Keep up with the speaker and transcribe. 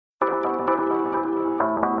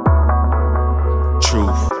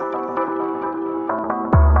Truth.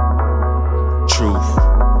 Truth.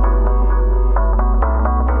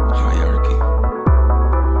 Hierarchy.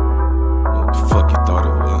 What the fuck you thought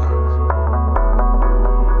it was?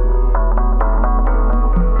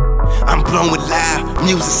 I'm blowing loud,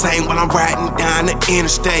 music same while I'm riding down the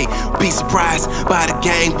interstate. Be surprised by the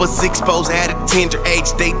gang was exposed at a tender age.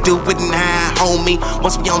 They do it now, homie.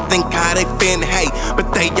 Once we don't think how they finna hate,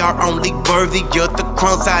 but they are only worthy of the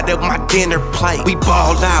crumbs out of my dinner plate. We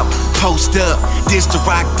ball out, post up, this the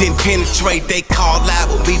rock didn't penetrate. They call out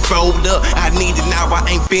when we roll up. I need it now, I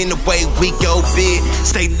ain't finna wait. We go big,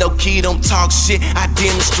 stay low key, don't talk shit. I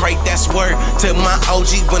demonstrate, that's word to my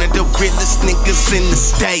OG, one of the realest niggas in the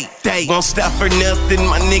state. They won't stop for nothing.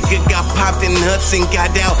 My nigga got popped in nuts and got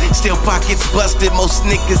out, still pockets busted. Most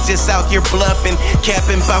niggas just out here bluffing,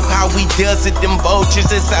 capping about how we does it. Them vultures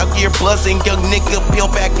is out here buzzing. Young nigga peel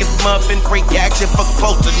back his muffin, break action for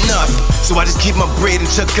close enough. So I just keep my bread and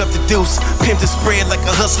chuck up the deuce, pimp the spread like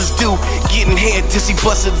a hustler's do. Getting head till she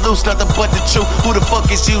busted loose, nothing but the truth. Who the fuck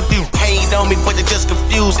is you? You hate on me, but you're just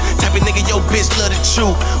confused. Type of nigga, yo bitch love the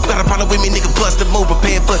truth. Got a problem with me, nigga, bust the move,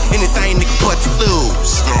 prepare for anything, nigga, but to lose.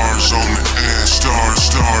 Stars on the end,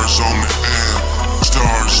 stars on the end,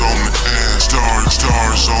 stars on the end,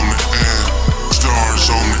 stars on the end, stars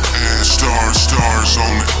on the end, stars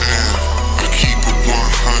on the end. I keep it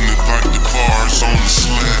 100 like the bars on the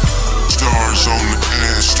slant. Stars on the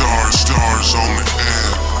end, stars on the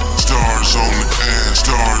end, stars on the end,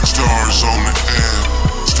 stars on the end,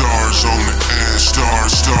 stars on the end,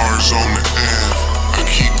 stars on the end. I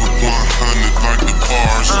keep it 100 like the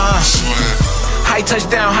bars on the slant. How you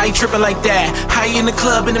touchdown, how you trippin' like that? How you in the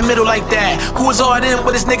club in the middle like that? Who is all in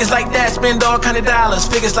with his niggas like that? Spend all kind of dollars,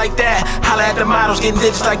 figures like that. Holla at the models, getting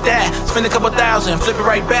digits like that. Spend a couple thousand, flip it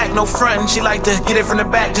right back, no frontin'. She like to get it from the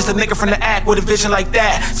back, just a nigga from the act with a vision like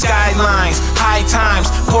that. Skylines, high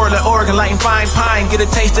times, Portland, Oregon, lighting fine pine. Get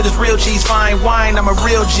a taste of this real cheese, fine wine. I'm a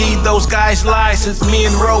real G, those guys lie. Since me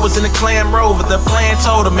and Ro was in the Clan Rover, the plan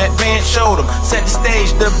told him, advance showed him. Set the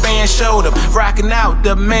stage, the band showed him. Rockin' out,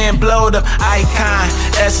 the man blowed up. Icon,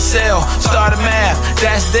 SSL, Stardom,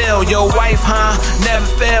 that's still your wife, huh? Never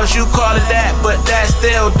fails, you call it that, but that's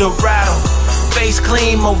still the rattle. Face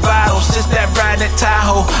clean, more vital, since that ride that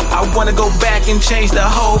Tahoe. I wanna go back and change the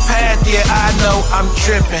whole path, yeah, I know I'm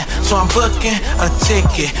trippin'. So I'm booking a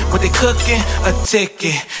ticket, what they cooking, a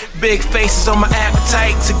ticket. Big faces on my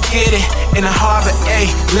appetite to get it. In the harbor, A,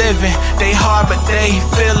 living, they harbor they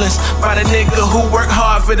feelings. By the nigga who work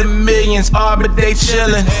hard for the millions, but they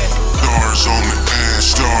chillin'. Stars on the end,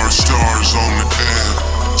 stars on the end,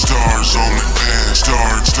 stars on the end,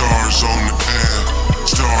 stars on the end,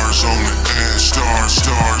 stars on the end,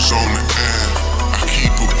 stars on the end. I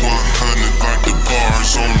keep it 100 like the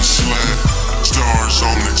bars on the slant. Stars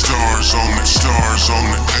on the, stars on the, stars on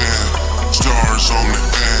the end, stars on the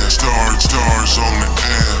end, stars on the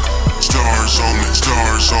end, stars on the,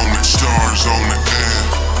 stars on the, stars on the end.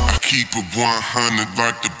 I keep it 100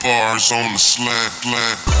 like the bars on the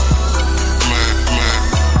slant.